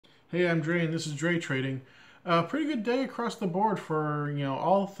Hey, I'm Dre, and this is DrayTrading. Pretty good day across the board for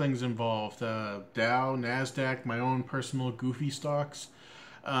all things involved. Dow, Nasdaq, my own personal goofy stocks.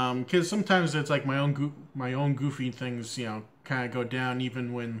 Because sometimes it's like my own goofy things kind of go down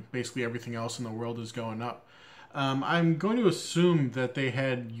even when basically everything else in the world is going up. I'm going to assume that they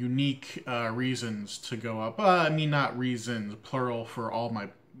had unique reasons to go up. I mean, not reasons, plural for all my.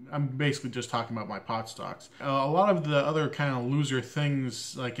 I'm basically just talking about my pot stocks. A lot of the other kind of loser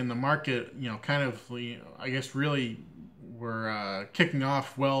things, like in the market, kind of, I guess, really were kicking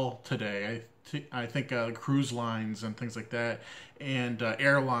off well today. I think cruise lines and things like that, and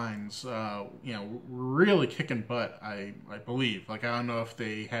airlines, really kicking butt. I believe. Like, I don't know if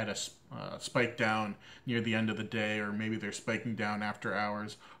they had a spike down near the end of the day, or maybe they're spiking down after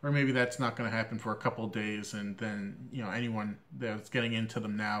hours, or maybe that's not going to happen for a couple of days, and then anyone that's getting into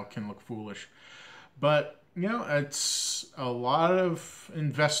them now can look foolish. But it's a lot of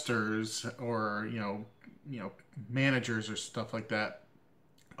investors or managers or stuff like that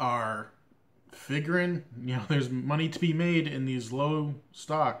are figuring there's money to be made in these low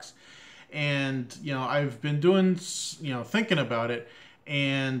stocks, and I've been doing thinking about it,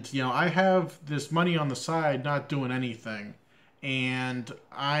 and I have this money on the side not doing anything, and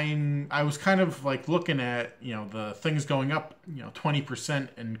I was kind of like looking at the things going up 20%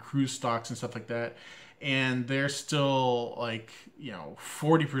 in cruise stocks and stuff like that, and they're still like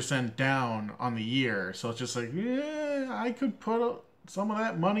 40% down on the year. So it's just like, yeah, I could put some of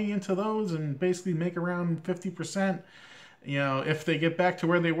that money into those and basically make around 50%, if they get back to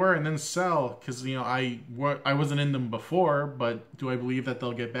where they were, and then sell, because I wasn't in them before, but do I believe that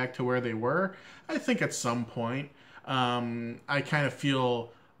they'll get back to where they were? I think at some point. I kind of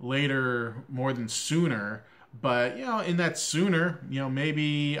feel later more than sooner, but in that sooner,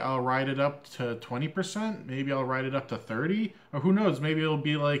 maybe I'll ride it up to 20%, maybe I'll ride it up to 30, or who knows, maybe it'll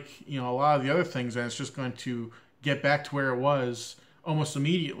be like a lot of the other things, and it's just going to get back to where it was almost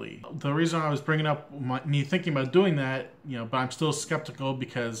immediately. The reason I was bringing up me thinking about doing that, but I'm still skeptical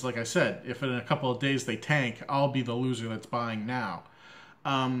because, like I said, if in a couple of days they tank, I'll be the loser that's buying now.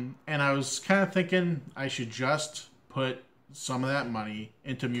 And I was kind of thinking I should just put some of that money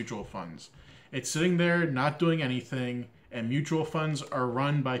into mutual funds. It's sitting there not doing anything, and mutual funds are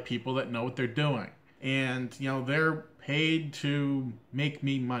run by people that know what they're doing. And, they're paid to make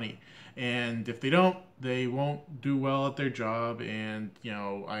me money. And if they don't, they won't do well at their job, and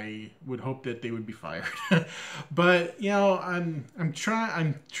I would hope that they would be fired. But I'm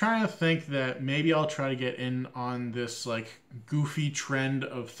trying to think that maybe I'll try to get in on this like goofy trend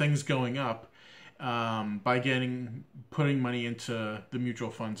of things going up, by putting money into the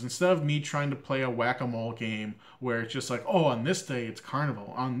mutual funds, instead of me trying to play a whack-a-mole game where it's just like, oh, on this day it's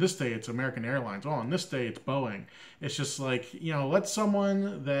Carnival, on this day it's American Airlines, oh, on this day it's Boeing. It's just like, let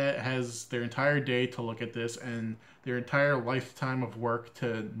someone that has their entire day to look at this and their entire lifetime of work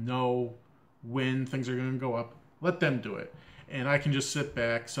to know when things are going to go up, let them do it, and I can just sit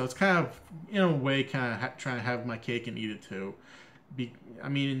back. So it's kind of, in a way, kind of trying to have my cake and eat it too. I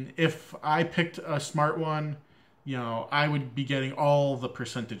mean, if I picked a smart one, I would be getting all the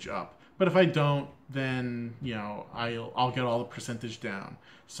percentage up. But if I don't, then I'll get all the percentage down.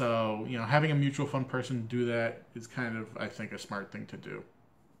 So having a mutual fund person do that is kind of, I think, a smart thing to do,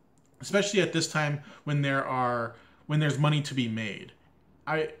 especially at this time when there's money to be made.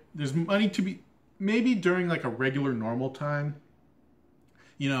 There's money to be, maybe during like a regular normal time,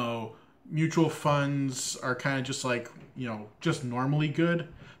 mutual funds are kind of just like, just normally good.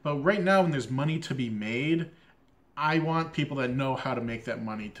 But right now, when there's money to be made, I want people that know how to make that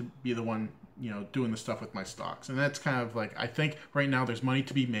money to be the one, doing the stuff with my stocks. And that's kind of like, I think right now there's money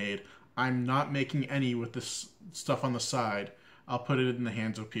to be made. I'm not making any with this stuff on the side. I'll put it in the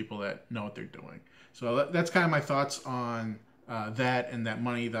hands of people that know what they're doing. So that's kind of my thoughts on that and that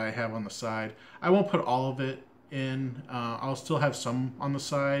money that I have on the side. I won't put all of it in. I'll still have some on the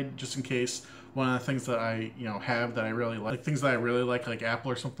side just in case one of the things that I have that I really like, things that I really like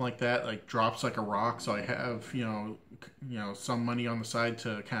Apple or something like that, like drops like a rock. So I have some money on the side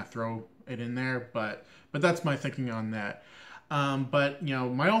to kind of throw it in there. But that's my thinking on that. But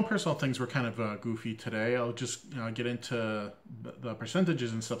my own personal things were kind of goofy today. I'll just get into the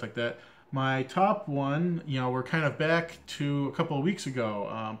percentages and stuff like that. My top one, we're kind of back to a couple of weeks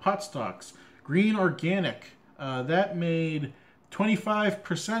ago. Pot stocks, green organic. That made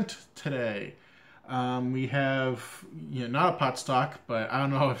 25% today. We have, not a pot stock, but I don't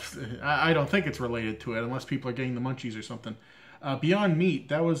know if, I don't think it's related to it unless people are getting the munchies or something. Beyond Meat,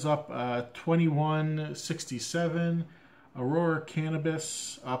 that was up 21.67. Aurora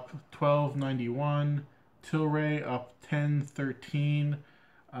Cannabis up 12.91. Tilray up 10.13.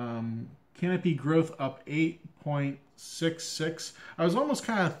 Canopy growth up 8.66. I was almost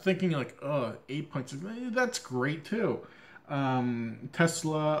kind of thinking like, 8.6, that's great too.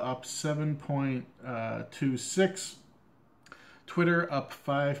 Tesla up 7.26. Twitter up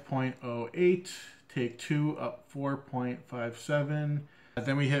 5.08. Take-Two up 4.57.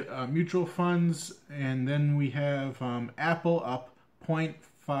 Then we hit mutual funds, and then we have Apple up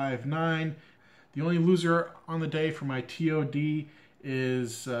 0.59. The only loser on the day for my TOD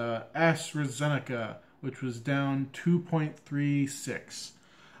is AstraZeneca, which was down 2.36.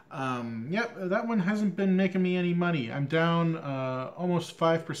 Yep, that one hasn't been making me any money. I'm down almost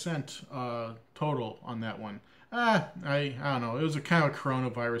 5% total on that one. I don't know. It was a kind of a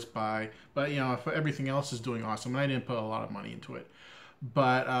coronavirus buy, but if everything else is doing awesome, and I didn't put a lot of money into it.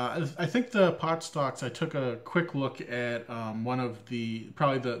 But I think the pot stocks, I took a quick look at one of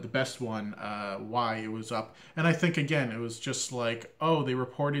probably the best one, why it was up. And I think, again, it was just like, they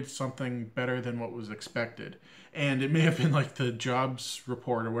reported something better than what was expected. And it may have been like the jobs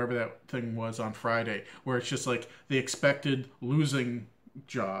report or whatever that thing was on Friday, where it's just like they expected losing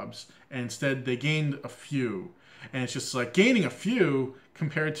jobs, and instead they gained a few. And it's just like gaining a few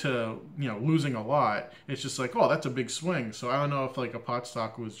compared to, losing a lot. It's just like, that's a big swing. So I don't know if like a pot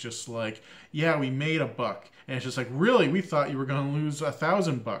stock was just like, yeah, we made $1. And it's just like, really, we thought you were going to lose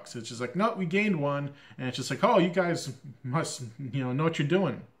 $1,000. It's just like, no, we gained one. And it's just like, you guys must, know what you're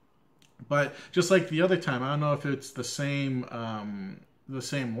doing. But just like the other time, I don't know if it's the same one.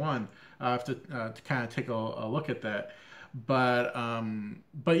 I have to kind of take a look at that. But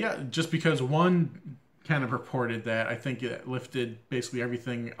yeah, just because one kind of reported that, I think it lifted basically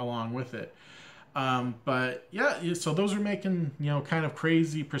everything along with it. But yeah, so those are making kind of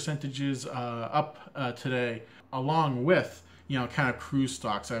crazy percentages up today, along with kind of cruise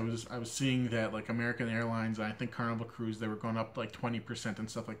stocks. I was seeing that like American Airlines, and I think Carnival Cruise, they were going up like 20% and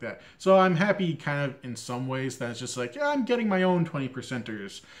stuff like that. So I'm happy kind of in some ways that it's just like, yeah, I'm getting my own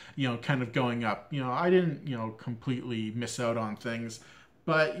 20%ers, kind of going up. I didn't completely miss out on things.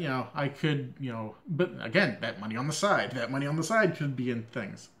 But, I could, but again, that money on the side could be in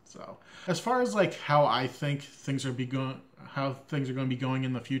things. So as far as like how I think things are going to be going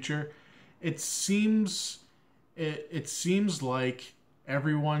in the future, it seems like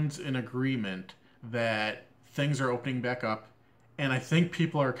everyone's in agreement that things are opening back up. And I think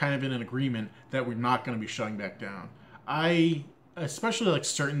people are kind of in an agreement that we're not going to be shutting back down. Especially like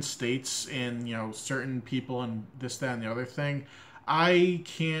certain states and, certain people and this, that, and the other thing, I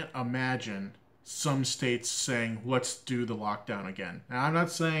can't imagine some states saying, let's do the lockdown again. Now, I'm not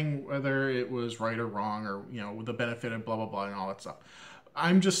saying whether it was right or wrong or, with the benefit of blah, blah, blah and all that stuff.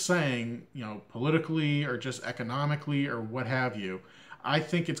 I'm just saying, politically or just economically or what have you, I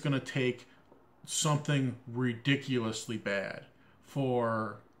think it's going to take something ridiculously bad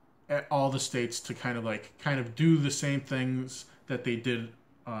for all the states to kind of do the same things that they did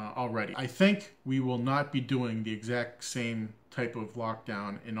already. I think we will not be doing the exact same type of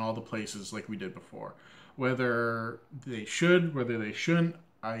lockdown in all the places like we did before. Whether they should, whether they shouldn't,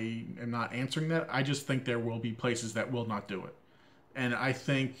 I am not answering that. I just think there will be places that will not do it. And I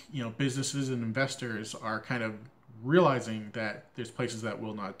think, businesses and investors are kind of realizing that there's places that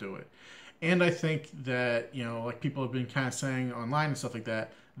will not do it. And I think that, like people have been kind of saying online and stuff like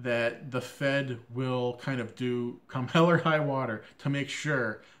that, that the Fed will kind of do come hell or high water to make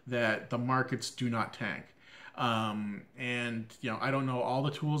sure that the markets do not tank. And I don't know all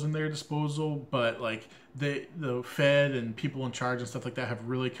the tools in their disposal, but like the Fed and people in charge and stuff like that have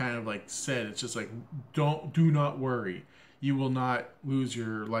really kind of like said, it's just like, do not worry. You will not lose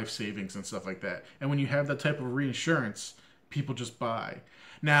your life savings and stuff like that. And when you have that type of reinsurance, people just buy.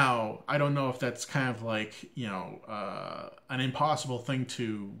 Now, I don't know if that's kind of like, an impossible thing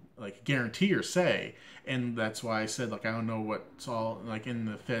to like guarantee or say. And that's why I said, like, I don't know what's all like in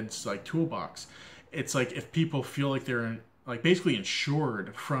the Fed's like toolbox. It's like if people feel like they're like basically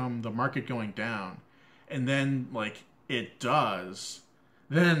insured from the market going down, and then like it does,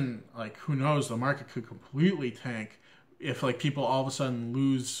 then like who knows, the market could completely tank if like people all of a sudden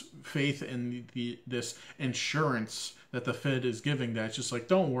lose faith in this insurance that the Fed is giving, that's just like,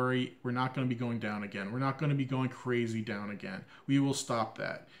 don't worry, we're not going to be going down again. We're not going to be going crazy down again. We will stop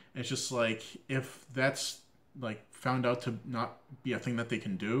that. And it's just like, if that's like found out to not be a thing that they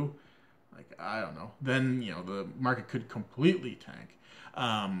can do, like, I don't know, then, the market could completely tank.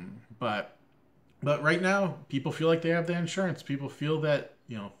 But right now, people feel like they have the insurance. People feel that,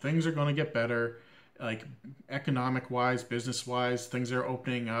 things are going to get better. Like economic-wise, business-wise, things are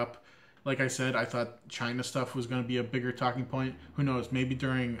opening up. Like I said, I thought China stuff was going to be a bigger talking point. Who knows? Maybe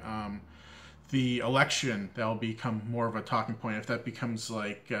during the election that'll become more of a talking point if that becomes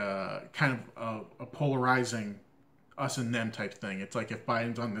like kind of a polarizing us and them type thing. It's like if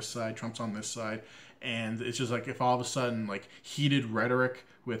Biden's on this side, Trump's on this side, and it's just like if all of a sudden like heated rhetoric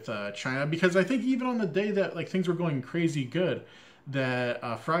with China, because I think even on the day that like things were going crazy good,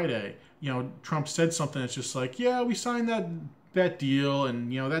 that Friday, Trump said something that's just like, yeah, we signed that deal,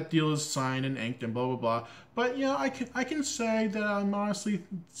 and that deal is signed and inked and blah blah blah. But I can say that I'm honestly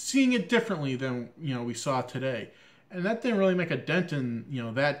seeing it differently than we saw today, and that didn't really make a dent in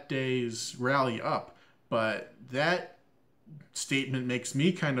that day's rally up. But that statement makes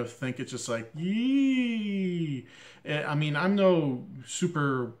me kind of think it's just like, yee. I mean, I'm no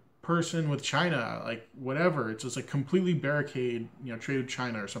super person with China, like whatever. It's just like completely barricade, trade with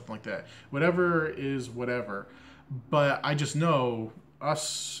China or something like that. Whatever is whatever. But I just know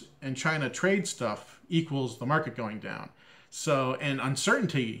us and China trade stuff equals the market going down. So, and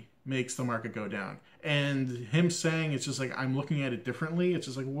uncertainty makes the market go down. And him saying it's just like, I'm looking at it differently. It's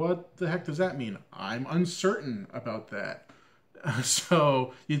just like, what the heck does that mean? I'm uncertain about that.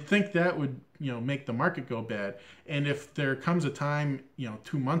 So you'd think that would, make the market go bad. And if there comes a time,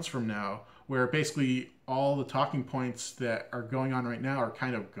 2 months from now, where basically all the talking points that are going on right now are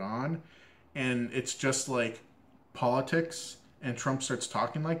kind of gone, and it's just like politics, and Trump starts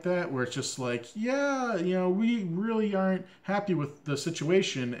talking like that, where it's just like, yeah, we really aren't happy with the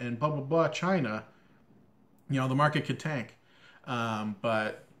situation and blah, blah, blah, China, the market could tank.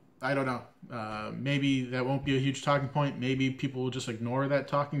 But I don't know. Maybe that won't be a huge talking point. Maybe people will just ignore that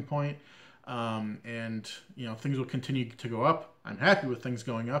talking point. And things will continue to go up. I'm happy with things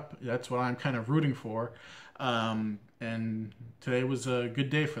going up. That's what I'm kind of rooting for. And today was a good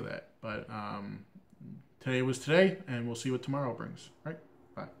day for that. But today was today, and we'll see what tomorrow brings. Right?